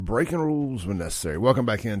breaking rules when necessary. Welcome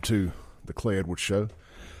back into the Clay Edwards Show.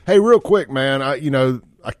 Hey, real quick, man.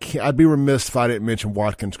 I'd be remiss if I didn't mention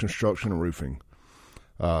Watkins Construction and Roofing.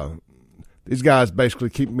 These guys basically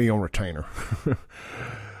keep me on retainer.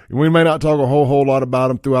 We may not talk a whole lot about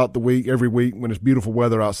them throughout the week, every week when it's beautiful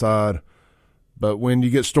weather outside. But when you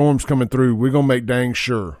get storms coming through, we're going to make dang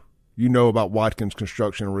sure you know about Watkins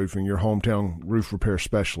Construction and Roofing, your hometown roof repair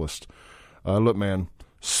specialist. Look, man,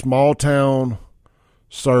 small town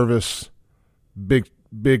service,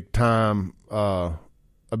 big time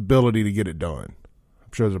ability to get it done.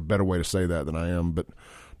 I'm sure there's a better way to say that than I am. But,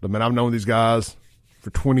 man, I've known these guys for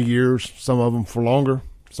 20 years, some of them for longer,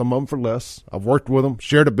 some of them for less. I've worked with them,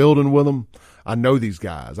 shared a building with them. I know these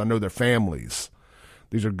guys. I know their families.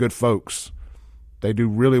 These are good folks. They do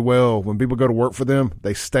really well. When people go to work for them,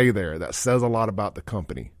 they stay there. That says a lot about the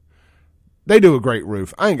company. They do a great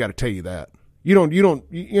roof. I ain't got to tell you that. You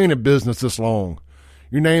ain't in business this long.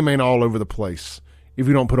 Your name ain't all over the place if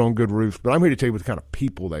you don't put on good roofs. But I'm here to tell you what kind of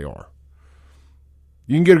people they are.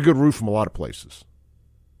 You can get a good roof from a lot of places.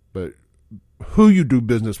 But who you do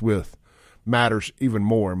business with matters even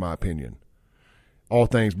more, in my opinion. All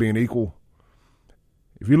things being equal,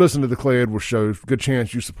 if you listen to the Clay Edwards Show, good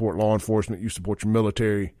chance you support law enforcement, you support your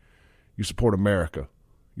military, you support America,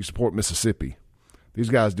 you support Mississippi. These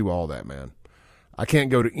guys do all that, man. I can't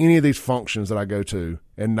go to any of these functions that I go to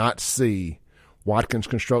and not see Watkins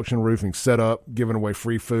Construction Roofing set up, giving away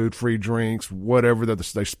free food, free drinks, whatever.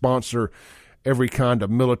 They sponsor every kind of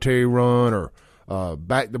military run or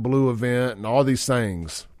Back the Blue event and all these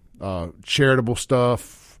things, charitable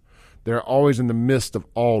stuff. They're always in the midst of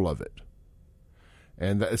all of it.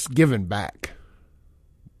 And it's giving back.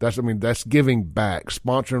 That's giving back.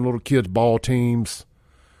 Sponsoring little kids' ball teams,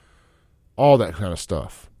 all that kind of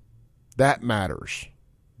stuff. That matters.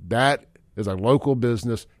 That is a local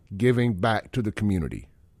business giving back to the community.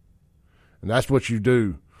 And that's what you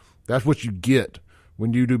do. That's what you get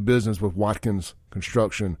when you do business with Watkins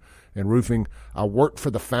Construction and Roofing. I worked for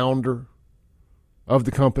the founder of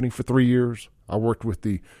the company for 3 years. I worked with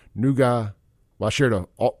the new guy. Well, I shared a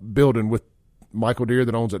building with Michael Deere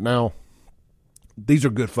that owns it now. These are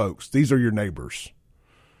good folks. These are your neighbors.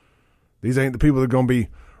 These ain't the people that are going to be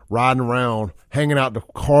riding around, hanging out the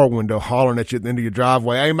car window, hollering at you at the end of your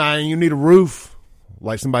driveway, "Hey, man, you need a roof,"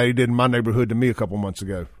 like somebody did in my neighborhood to me a couple months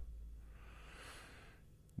ago.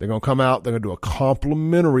 They're going to come out. They're going to do a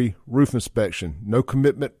complimentary roof inspection. No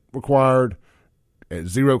commitment required, at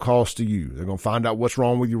zero cost to you. They're going to find out what's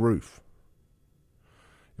wrong with your roof.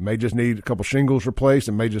 It may just need a couple shingles replaced.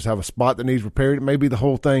 It may just have a spot that needs repaired. It may be the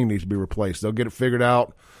whole thing needs to be replaced. They'll get it figured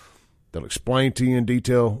out. They'll explain to you in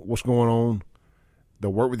detail what's going on.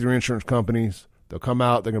 They'll work with your insurance companies. They'll come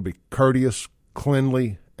out. They're going to be courteous,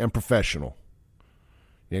 cleanly, and professional.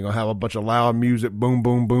 You ain't going to have a bunch of loud music, boom,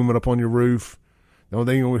 boom, booming up on your roof. The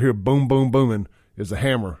only thing you're going to hear boom, boom, booming is the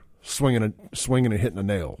hammer swinging and hitting a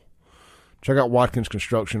nail. Check out Watkins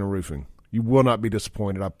Construction and Roofing. You will not be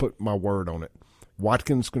disappointed. I put my word on it.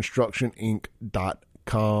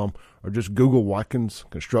 WatkinsConstructionInc.com, or just Google Watkins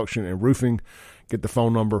Construction and Roofing. Get the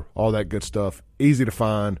phone number, all that good stuff. Easy to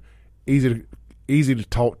find, easy to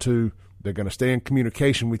talk to. They're going to stay in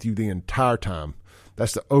communication with you the entire time.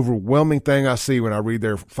 That's the overwhelming thing I see when I read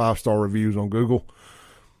their 5-star reviews on Google,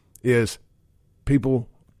 is people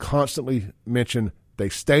constantly mention they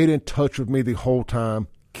stayed in touch with me the whole time,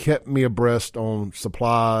 kept me abreast on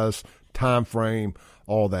supplies, time frame,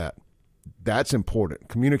 all that. That's important.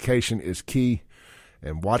 Communication is key,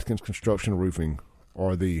 and Watkins Construction and Roofing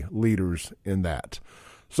are the leaders in that.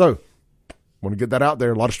 So, want to get that out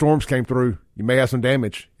there. A lot of storms came through. You may have some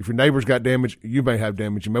damage. If your neighbor's got damage, you may have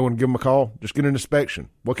damage. You may want to give them a call. Just get an inspection.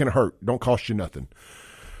 What can it hurt? It don't cost you nothing.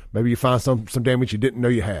 Maybe you find some damage you didn't know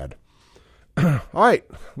you had. All right,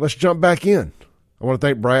 let's jump back in. I want to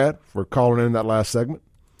thank Brad for calling in that last segment.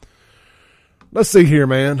 Let's see here,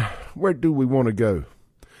 man. Where do we want to go?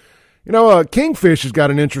 Kingfish has got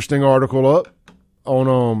an interesting article up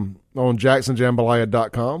on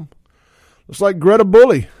JacksonJambalaya.com. Looks like Greta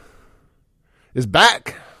Bully is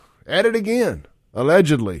back at it again,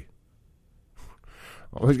 allegedly.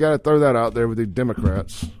 Always got to throw that out there with these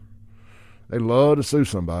Democrats. They love to sue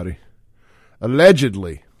somebody.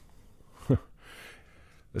 Allegedly.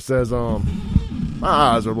 It says, my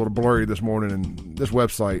eyes are a little blurry this morning, and this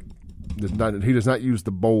website he does not use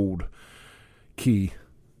the bold key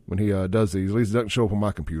when he does these. At least it doesn't show up on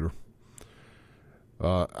my computer.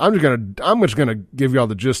 I'm just gonna give y'all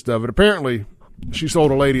the gist of it. Apparently, she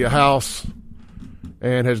sold a lady a house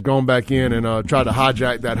and has gone back in and tried to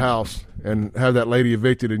hijack that house and have that lady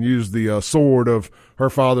evicted and use the sword of her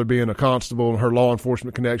father being a constable and her law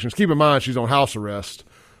enforcement connections. Keep in mind she's on house arrest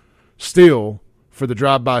still for the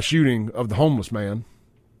drive-by shooting of the homeless man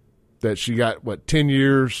that she got, 10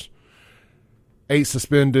 years, 8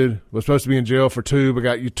 suspended, was supposed to be in jail for 2, but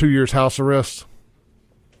got 2 years house arrest.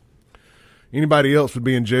 Anybody else would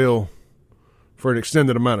be in jail for an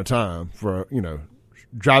extended amount of time for,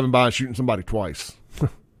 driving by and shooting somebody twice.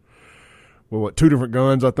 Well, 2 different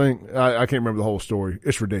guns, I think? I can't remember the whole story.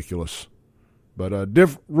 It's ridiculous. But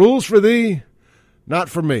rules for thee, not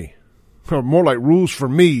for me. Or more like rules for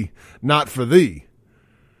me, not for thee.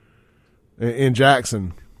 In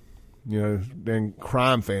Jackson, than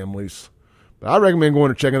crime families. But I recommend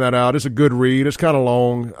going and checking that out. It's a good read. It's kind of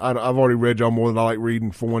long. I've already read y'all more than I like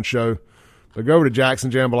reading for one show. But go over to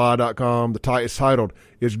jacksonjambalaya.com. It's titled,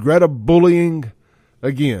 Is Greta Bullying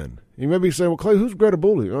Again? You may be saying, well, Clay, who's Greta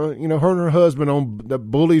Bully? Her and her husband own the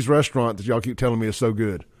Bully's restaurant that y'all keep telling me is so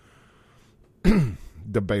good.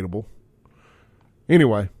 Debatable.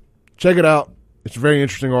 Anyway, check it out. It's a very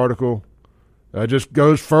interesting article. It just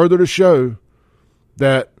goes further to show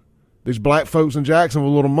that these black folks in Jackson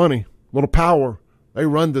with a little money, a little power, they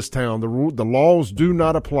run this town. The laws do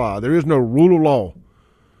not apply. There is no rule of law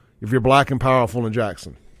if you're black and powerful in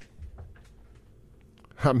Jackson.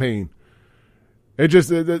 I mean,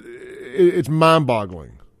 it's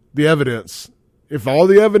mind-boggling. The evidence, if all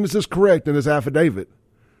the evidence is correct in this affidavit,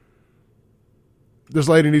 this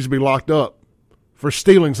lady needs to be locked up for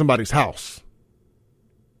stealing somebody's house.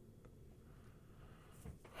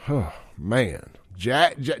 Oh, man.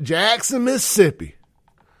 Jackson, Mississippi.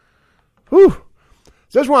 Whew.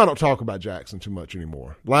 That's why I don't talk about Jackson too much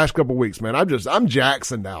anymore. Last couple of weeks, man, I'm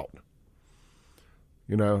Jacksoned out.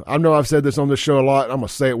 I know I've said this on this show a lot. I'm going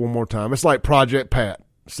to say it one more time. It's like Project Pat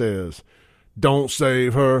says, don't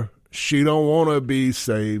save her. She don't want to be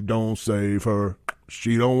saved. Don't save her.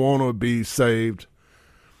 She don't want to be saved.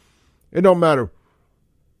 It don't matter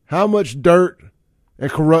how much dirt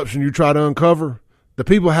and corruption you try to uncover. The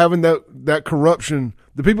people having that corruption,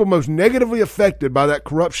 the people most negatively affected by that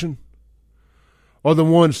corruption are the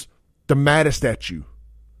ones the maddest at you.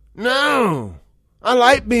 No, I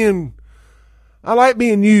like being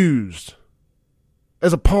used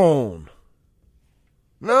as a pawn.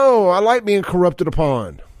 No, I like being corrupted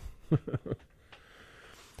upon.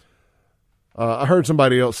 I heard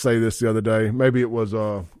somebody else say this the other day. Maybe it was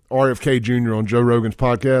RFK Jr. on Joe Rogan's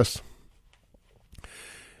podcast.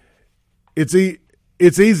 It's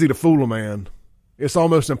easy to fool a man. It's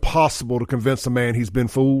almost impossible to convince a man he's been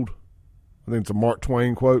fooled. I think it's a Mark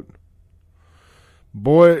Twain quote.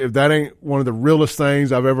 Boy, if that ain't one of the realest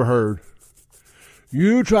things I've ever heard.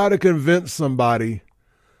 You try to convince somebody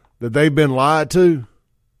that they've been lied to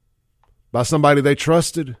by somebody they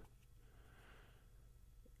trusted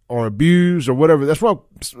or abused or whatever. That's why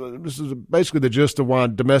this is basically the gist of why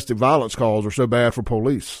domestic violence calls are so bad for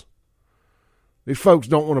police. These folks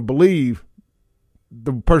don't want to believe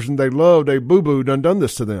the person they love, they boo-boo, done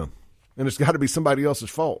this to them. And it's got to be somebody else's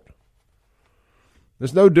fault.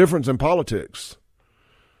 There's no difference in politics.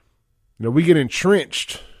 We get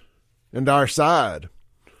entrenched into our side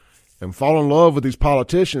and fall in love with these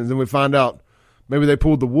politicians, and we find out maybe they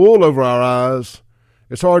pulled the wool over our eyes.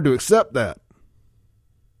 It's hard to accept that.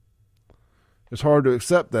 It's hard to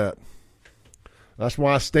accept that. That's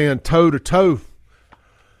why I stand toe-to-toe,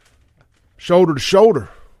 shoulder-to-shoulder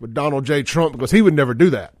with Donald J. Trump, because he would never do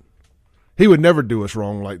that. He would never do us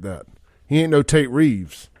wrong like that. He ain't no Tate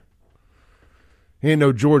Reeves. He ain't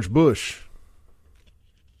no George Bush.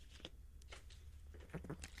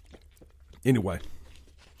 Anyway,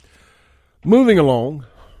 moving along,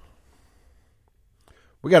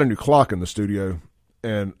 we got a new clock in the studio,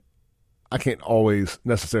 and I can't always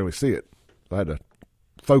necessarily see it. I had to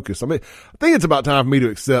focus. I think it's about time for me to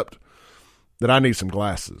accept that I need some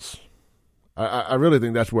glasses. I really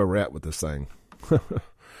think that's where we're at with this thing.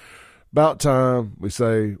 About time we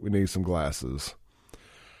say we need some glasses.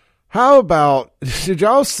 How about, did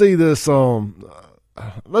y'all see this?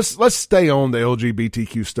 Let's stay on the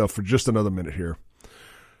LGBTQ stuff for just another minute here,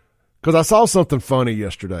 because I saw something funny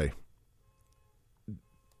yesterday.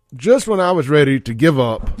 Just when I was ready to give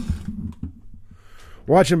up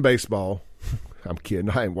watching baseball, I'm kidding,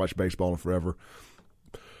 I ain't watched baseball in forever,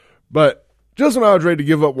 but just when I was ready to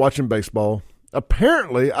give up watching baseball,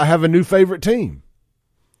 apparently I have a new favorite team.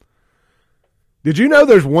 Did you know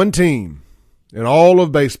there's one team in all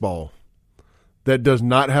of baseball that does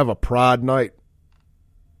not have a pride night?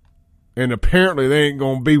 And apparently there ain't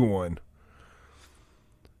going to be one.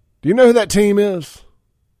 Do you know who that team is?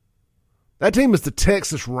 That team is the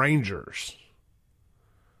Texas Rangers.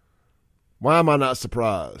 Why am I not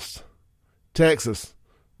surprised? Texas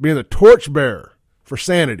being the torchbearer for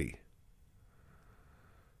sanity.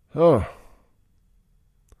 Oh.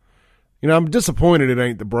 I'm disappointed it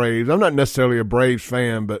ain't the Braves. I'm not necessarily a Braves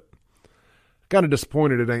fan, but kind of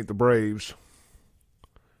disappointed it ain't the Braves.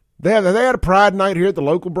 They had a Pride Night here at the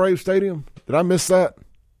local Braves Stadium. Did I miss that?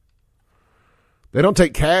 They don't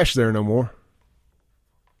take cash there no more.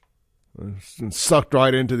 It's sucked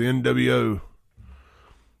right into the NWO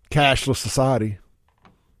cashless society.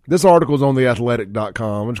 This article is on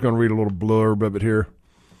theathletic.com. I'm just going to read a little blurb of it here.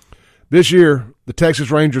 This year, the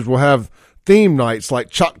Texas Rangers will have theme nights like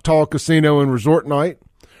Choctaw Casino and Resort Night,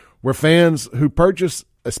 where fans who purchase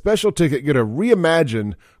a special ticket get a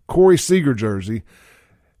reimagined Corey Seager jersey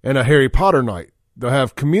and a Harry Potter night. They'll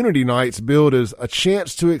have community nights billed as a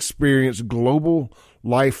chance to experience global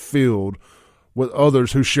life filled with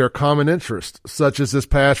others who share common interests, such as this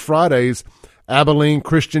past Friday's Abilene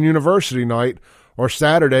Christian University night or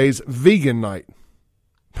Saturday's Vegan night.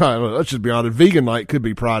 Let's just be honest, Vegan night could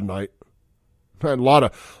be Pride night. A lot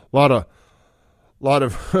of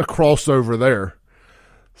crossover there.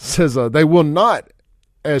 Says they will not,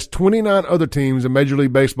 as 29 other teams in Major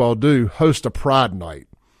League Baseball do, host a Pride night.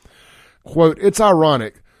 Quote, it's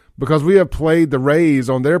ironic because we have played the Rays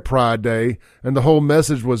on their Pride Day and the whole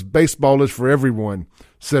message was baseball is for everyone,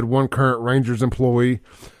 said one current Rangers employee.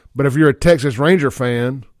 But if you're a Texas Ranger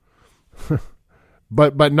fan,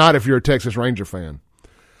 but not if you're a Texas Ranger fan.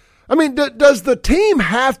 I mean, does the team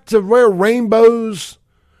have to wear rainbows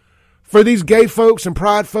for these gay folks and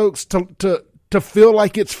pride folks to feel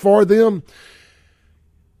like it's for them?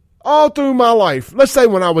 All through my life, let's say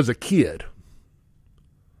when I was a kid,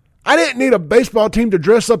 I didn't need a baseball team to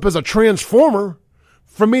dress up as a transformer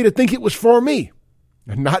for me to think it was for me.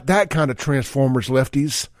 And not that kind of Transformers,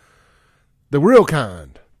 lefties. The real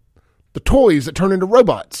kind. The toys that turn into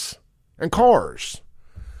robots and cars.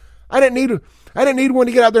 I didn't need one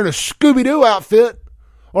to get out there in a Scooby-Doo outfit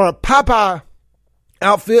or a Popeye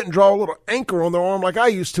outfit and draw a little anchor on their arm like I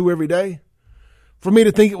used to every day for me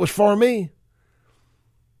to think it was for me.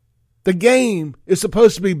 The game is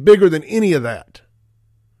supposed to be bigger than any of that.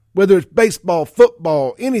 Whether it's baseball,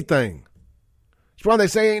 football, anything. That's why they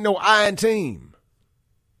say ain't no I in team.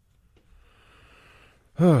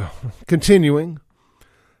 Continuing,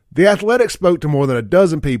 The Athletic spoke to more than a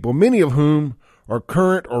dozen people, many of whom are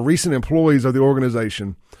current or recent employees of the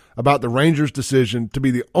organization, about the Rangers' decision to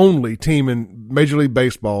be the only team in Major League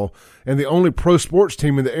Baseball and the only pro sports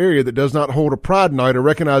team in the area that does not hold a Pride Night or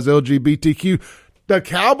recognize LGBTQ. The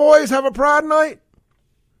Cowboys have a Pride Night?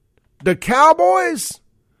 The Cowboys?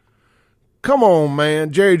 Come on,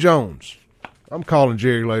 man. Jerry Jones. I'm calling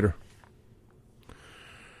Jerry later.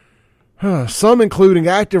 Some, including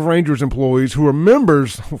active Rangers employees who are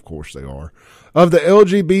members, of course they are, of the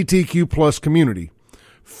LGBTQ plus community,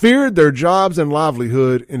 feared their jobs and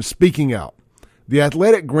livelihood in speaking out. The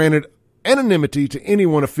Athletic granted anonymity to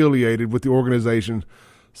anyone affiliated with the organization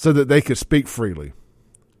so that they could speak freely.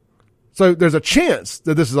 So there's a chance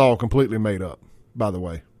that this is all completely made up, by the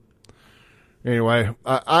way. Anyway,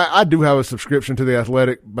 I do have a subscription to The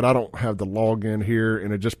Athletic, but I don't have the login here,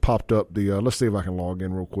 and it just popped up the, let's see if I can log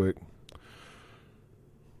in real quick.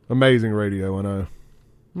 Amazing radio, I know.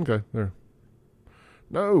 Okay, there.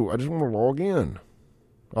 No, I just want to log in.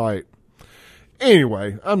 All right.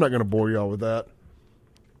 Anyway, I'm not going to bore y'all with that.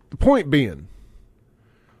 The point being,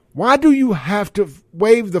 why do you have to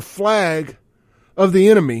wave the flag of the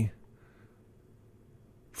enemy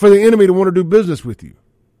for the enemy to want to do business with you?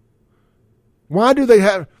 Why do they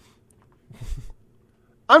have...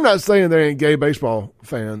 I'm not saying there ain't gay baseball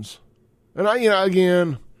fans. And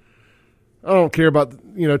again, I don't care about,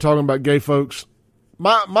 talking about gay folks.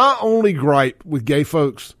 My only gripe with gay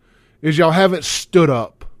folks is y'all haven't stood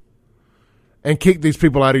up and kicked these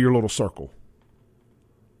people out of your little circle.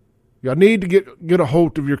 Y'all need to get a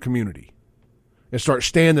hold of your community and start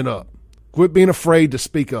standing up. Quit being afraid to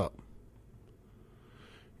speak up.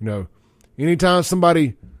 Anytime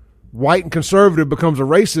somebody white and conservative becomes a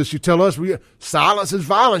racist, you tell us silence is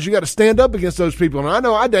violence. You got to stand up against those people. And I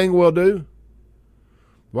know I dang well do.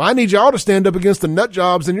 Well, I need y'all to stand up against the nut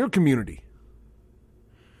jobs in your community.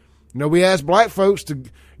 We ask black folks to,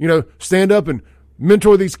 stand up and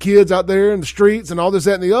mentor these kids out there in the streets and all this,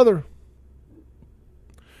 that, and the other.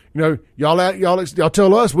 Y'all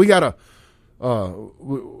tell us we got to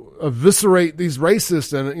eviscerate these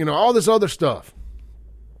racists and, all this other stuff.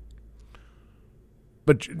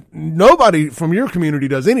 But nobody from your community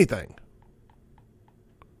does anything.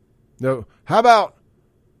 How about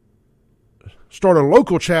start a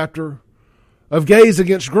local chapter of Gays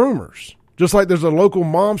Against Groomers, just like there's a local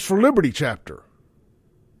Moms for Liberty chapter.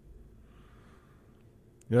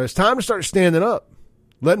 It's time to start standing up,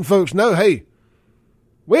 letting folks know, hey,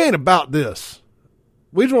 we ain't about this.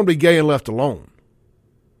 We just want to be gay and left alone.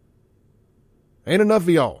 Ain't enough of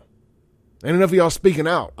y'all. Ain't enough of y'all speaking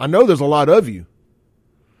out. I know there's a lot of you.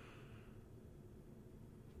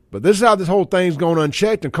 But this is how this whole thing's going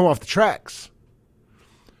unchecked and come off the tracks.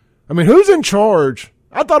 I mean, who's in charge?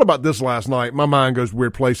 I thought about this last night. My mind goes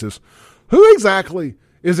weird places. Who exactly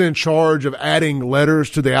is in charge of adding letters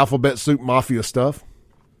to the Alphabet Soup Mafia stuff?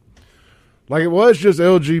 Like, it was just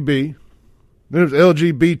LGB. Then it was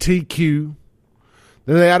LGBTQ.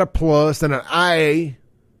 Then they add a plus, then an IA,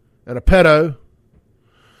 and a pedo.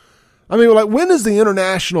 I mean, like, when is the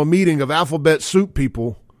international meeting of Alphabet Soup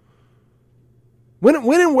people? When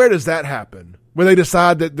and where does that happen? When they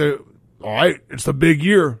decide that all right, it's the big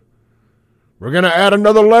year. We're going to add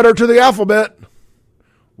another letter to the alphabet.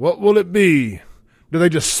 What will it be? Do they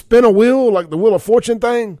just spin a wheel like the Wheel of Fortune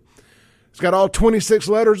thing? It's got all 26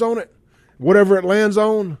 letters on it. Whatever it lands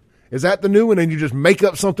on, is that the new one and you just make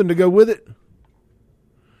up something to go with it?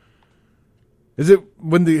 Is it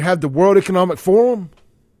when they have the World Economic Forum?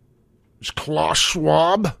 Is Klaus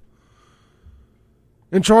Schwab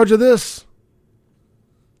in charge of this?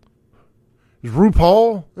 Is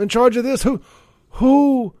RuPaul in charge of this?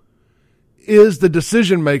 Who is the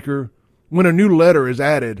decision maker when a new letter is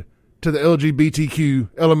added to the LGBTQ,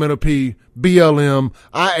 LMNOP, BLM,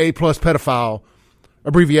 IA plus pedophile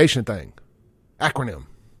abbreviation thing? Acronym.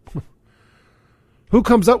 Who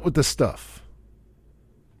comes up with this stuff?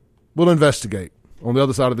 We'll investigate on the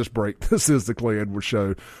other side of this break. This is the Clay Edwards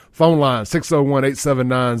Show. Phone line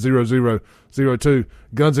 601-879-0002.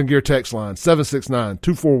 Guns and Gear text line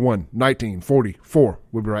 769-241-1944.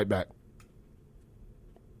 We'll be right back.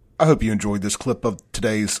 I hope you enjoyed this clip of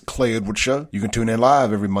today's Clay Edwards Show. You can tune in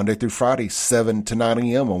live every Monday through Friday, 7 to 9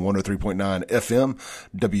 a.m. on 103.9 FM,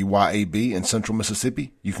 WYAB in Central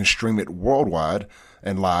Mississippi. You can stream it worldwide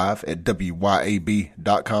and live at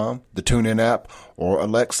WYAB.com, the TuneIn app, or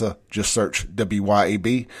Alexa. Just search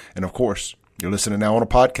WYAB. And of course, you're listening now on a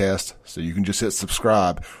podcast, so you can just hit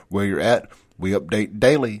subscribe where you're at. We update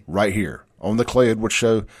daily right here on the Clay Edwards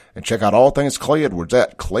Show, and check out all things Clay Edwards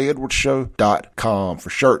at ClayEdwardsShow.com for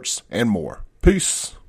shirts and more. Peace.